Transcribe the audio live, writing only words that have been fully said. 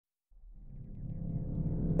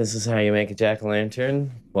This is how you make a jack-o'-lantern?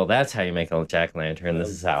 Well, that's how you make a jack-o'-lantern. This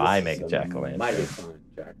is how I make a jack-o'-lantern. Mighty fine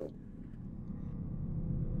jack-o'.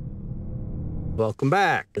 Welcome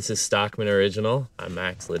back. This is Stockman Original. I'm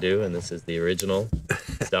Max Ledoux, and this is the original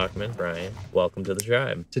Stockman, Brian. Welcome to the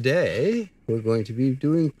tribe. Today, we're going to be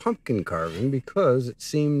doing pumpkin carving because it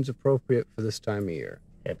seems appropriate for this time of year.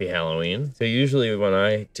 Happy Halloween. So usually when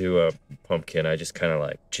I do a pumpkin, I just kind of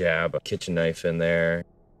like jab a kitchen knife in there,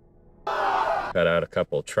 cut out a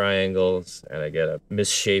couple triangles, and I get a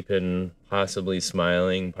misshapen, possibly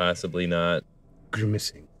smiling, possibly not,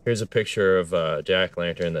 grimacing. Here's a picture of a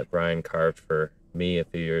jack-o'-lantern that Brian carved for me a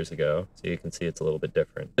few years ago, so you can see it's a little bit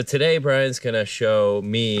different. But today, Brian's gonna show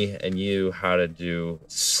me and you how to do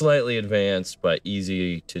slightly advanced but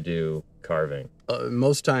easy to do carving.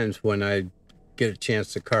 Most times when I get a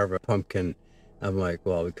chance to carve a pumpkin, I'm like,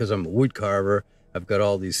 well, because I'm a wood carver, I've got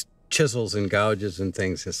all these chisels and gouges and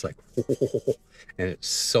things. It's like, and it's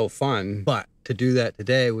so fun. But to do that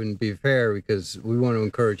today wouldn't be fair because we want to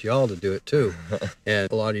encourage you all to do it too. And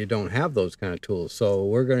a lot of you don't have those kind of tools. So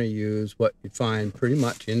we're going to use what you find pretty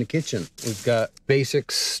much in the kitchen. We've got basic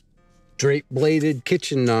straight bladed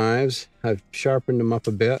kitchen knives. I've sharpened them up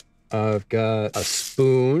a bit. I've got a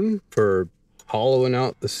spoon for hollowing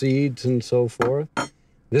out the seeds and so forth.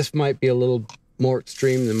 This might be a little more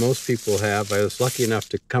extreme than most people have. I was lucky enough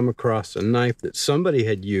to come across a knife that somebody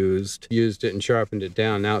had used it and sharpened it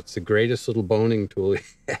down. Now it's the greatest little boning tool.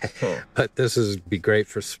 But this would be great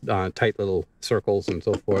for tight little circles and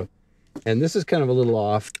so forth. And this is kind of a little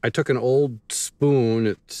off. I took an old spoon.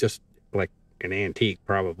 It's just like an antique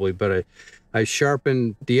probably, but I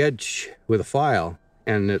sharpened the edge with a file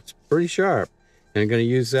and it's pretty sharp. And I'm going to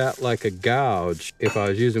use that like a gouge. If I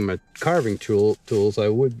was using my carving tools, I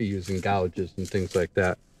would be using gouges and things like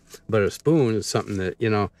that. But a spoon is something that, you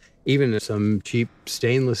know, even some cheap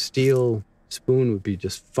stainless steel spoon would be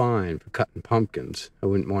just fine for cutting pumpkins. I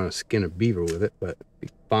wouldn't want to skin a beaver with it, but it'd be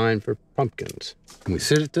fine for pumpkins. Can we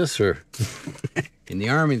sit at this or? In the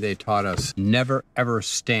Army, they taught us never ever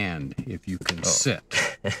stand if you can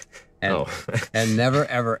sit. And never,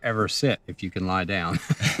 ever, ever sit if you can lie down.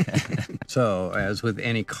 So, as with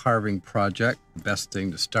any carving project, the best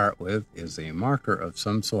thing to start with is a marker of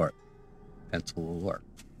some sort. Pencil will work.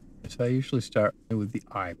 So I usually start with the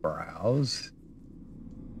eyebrows.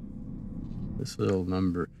 This little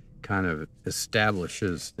number kind of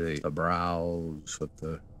establishes the brows with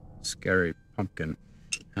the scary pumpkin.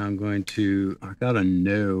 Now I got a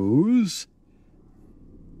nose.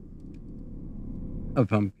 A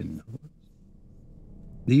pumpkin nose.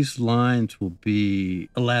 These lines will be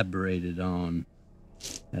elaborated on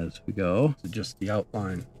as we go. So just the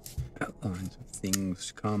outlines of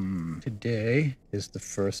things come. Today is the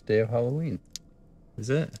first day of Halloween. Is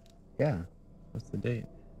it? Yeah. What's the date?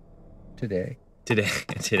 Today.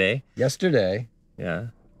 Today? Yesterday. Yeah.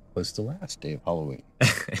 Was the last day of Halloween.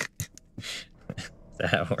 Is that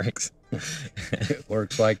how it works? It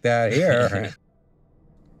works like that here.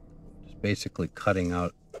 Just basically cutting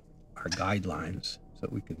out our guidelines so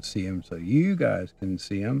we can see them, so you guys can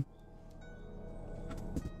see them.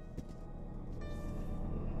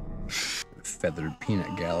 Feathered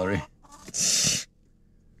peanut gallery.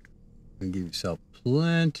 And give yourself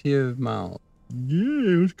plenty of mouth.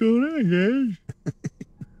 Yeah, what's going on, guys?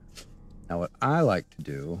 Now, what I like to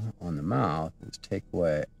do on the mouth is take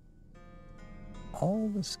away all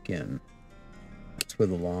the skin. That's where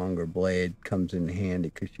the longer blade comes in handy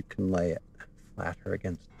because you can lay it flatter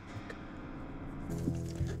against the pumpkin.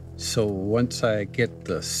 So once I get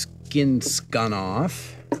the skin scun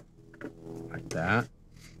off, like that,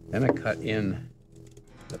 then I cut in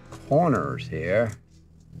the corners here,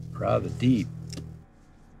 rather deep.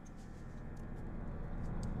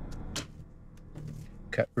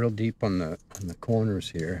 Cut real deep on the corners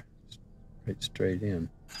here, right straight in.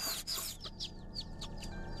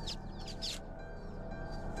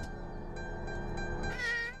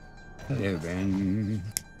 Hello, Ben.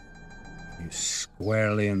 You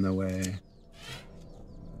squarely in the way.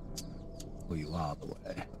 Well, you are the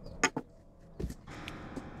way.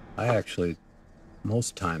 I actually,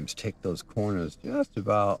 most times, take those corners just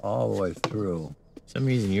about all the way through. For some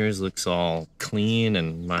reason yours looks all clean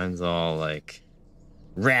and mine's all like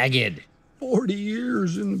ragged. 40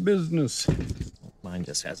 years in the business. Mine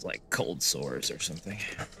just has like cold sores or something.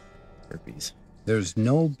 Herpes. There's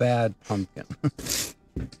no bad pumpkin.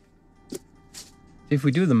 If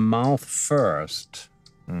we do the mouth first,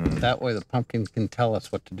 that way the pumpkin can tell us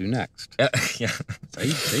what to do next. Yeah.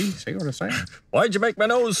 See what I'm saying? Why'd you make my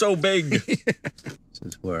nose so big? This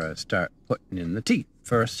is where I start putting in the teeth.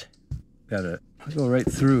 First, gotta go right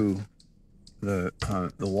through the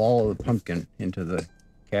wall of the pumpkin into the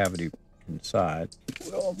cavity inside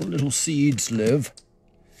where all the little seeds live.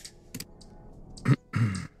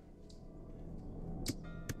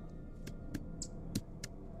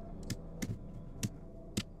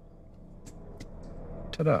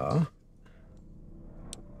 Ta-da.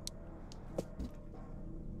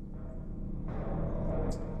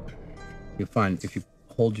 You find if you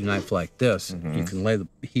hold your knife like this, you can lay the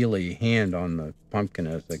heel of your hand on the pumpkin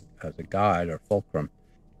as a guide or fulcrum.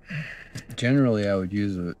 Generally, I would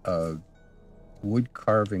use a wood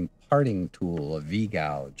carving parting tool, a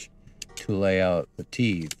V-gouge, to lay out the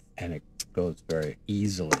teeth, and it goes very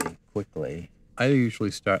easily, quickly. I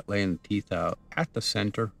usually start laying the teeth out at the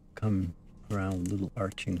center, come around a little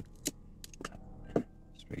arching cut,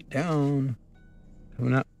 straight down,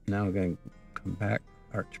 coming up. Now we're going to come back,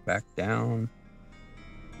 arch back down,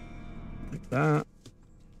 like that.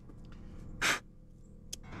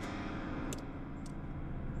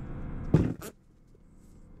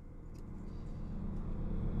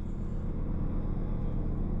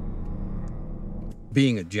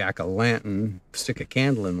 Being a jack-o'-lantern, stick a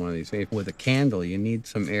candle in one of these. With a candle, you need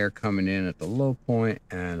some air coming in at the low point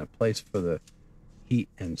and a place for the heat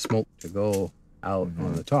and smoke to go out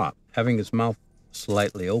on the top. Having his mouth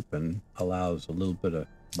slightly open allows a little bit of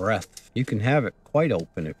breath. You can have it quite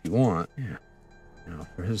open if you want. Yeah. Now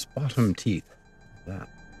for his bottom teeth, that.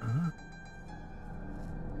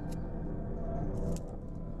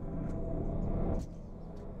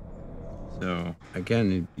 So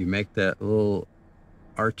again, you make that little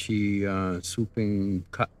archy, swooping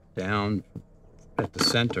cut down at the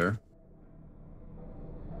center.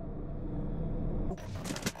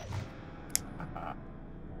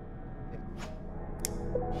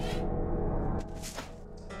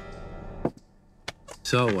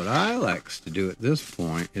 So what I likes to do at this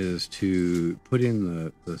point is to put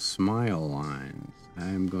in the smile lines.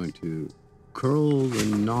 I'm going to curl the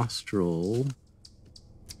nostril.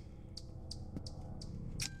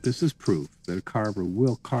 This is proof that a carver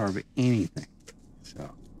will carve anything. So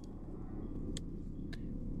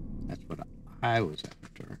that's what I was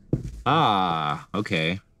after. Ah,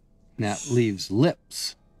 okay. That leaves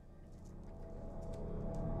lips.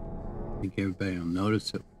 I think everybody will notice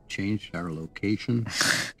that we changed our location.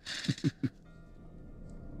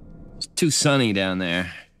 It's too sunny down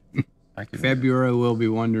there. February, we'll be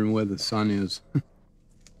wondering where the sun is.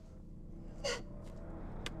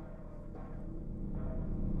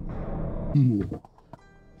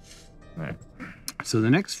 Right. So the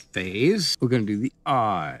next phase, we're going to do the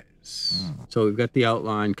eyes. So we've got the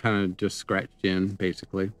outline kind of just scratched in,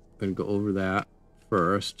 basically. Going to go over that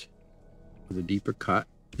first with a deeper cut.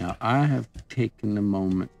 Now I have taken a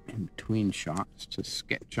moment in between shots to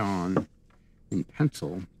sketch on in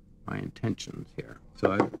pencil my intentions here.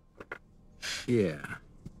 So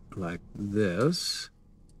like this.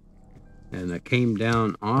 And I came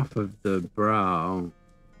down off of the brow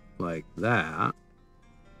like that,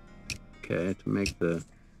 okay, to make the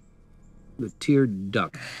tear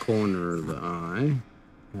duct corner of the eye.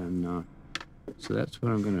 And so that's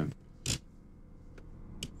what I'm gonna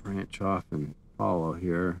branch off and follow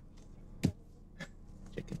here.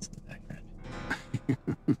 Chickens in the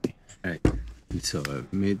background. Right. And so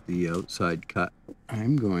I've made the outside cut.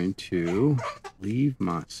 I'm going to leave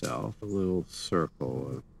myself a little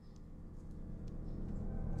circle of.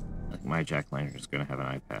 Like my jack-o'-lantern is going to have an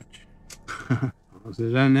eye patch. It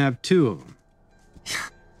doesn't have two of them.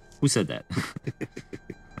 Who said that?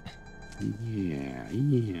 Yeah,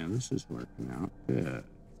 this is working out good.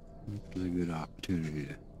 This is a good opportunity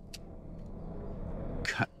to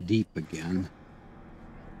cut deep again.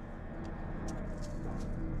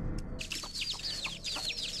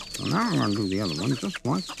 So now I'm going to do the other one just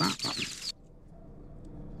like that one.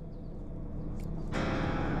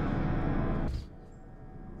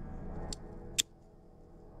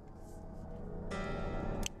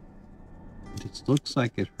 It looks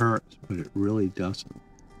like it hurts, but it really doesn't.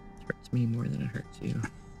 It hurts me more than it hurts you.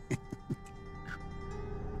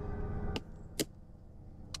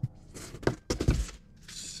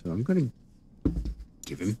 So I'm going to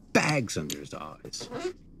give him bags under his eyes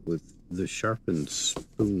with the sharpened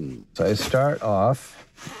spoon. So I start off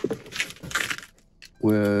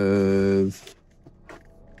with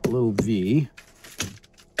a little V.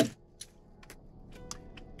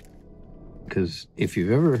 Because if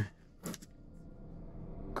you've ever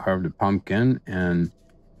carved a pumpkin and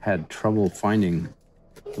had trouble finding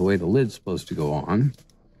the way the lid's supposed to go on,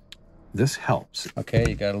 this helps. Okay,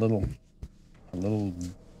 you got a little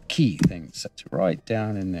key thing sets right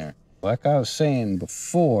down in there. Like I was saying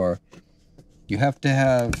before, you have to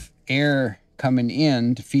have air coming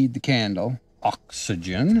in to feed the candle,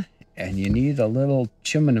 oxygen, And you need a little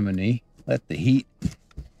chimney. Let the heat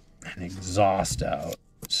and exhaust out.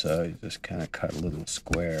 So you just kind of cut a little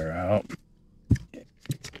square out.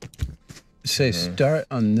 Say start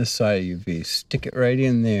on this side of your V. Stick it right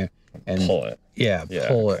in there. And pull it. Yeah,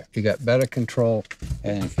 pull it. You got better control.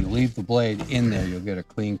 And if you leave the blade in there, you'll get a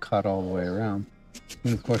clean cut all the way around.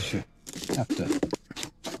 And of course you have to...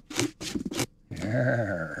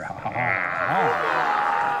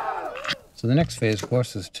 So the next phase, of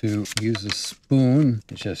course, is to use a spoon.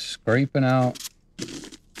 It's just scraping out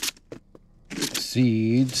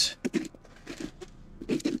seeds.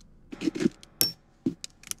 What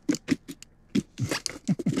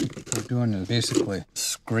we're doing is basically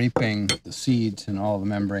scraping the seeds and all the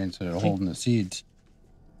membranes that are holding the seeds.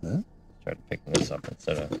 Try to pick this up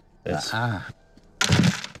instead of this.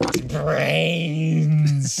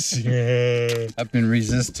 Brains. I've been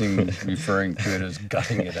resisting referring to it as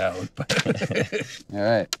gutting it out. All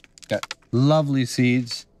right, got lovely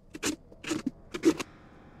seeds. I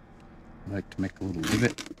like to make a little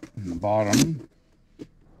divot in the bottom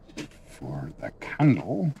for the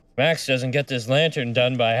candle. Max doesn't get this lantern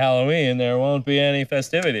done by Halloween, there won't be any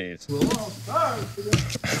festivities.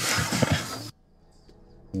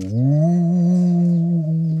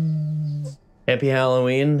 Happy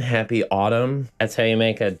Halloween, happy autumn. That's how you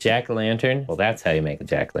make a jack-o'-lantern. Well, that's how you make a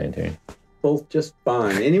jack-o'-lantern. Both just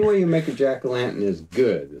fine. Any way you make a jack-o'-lantern is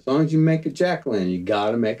good. As long as you make a jack-o'-lantern, you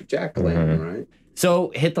gotta make a jack-o'-lantern, right?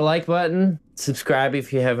 So hit the like button, subscribe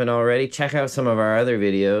if you haven't already, check out some of our other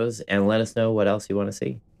videos, and let us know what else you want to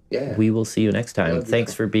see. Yeah. We will see you next time.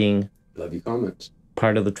 Thanks for being Love your comments.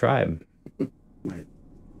 Part of the tribe.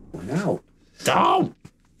 Went out. Oh!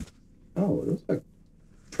 Oh, those are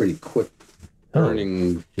pretty quick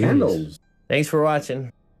burning candles. Thanks for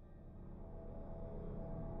watching.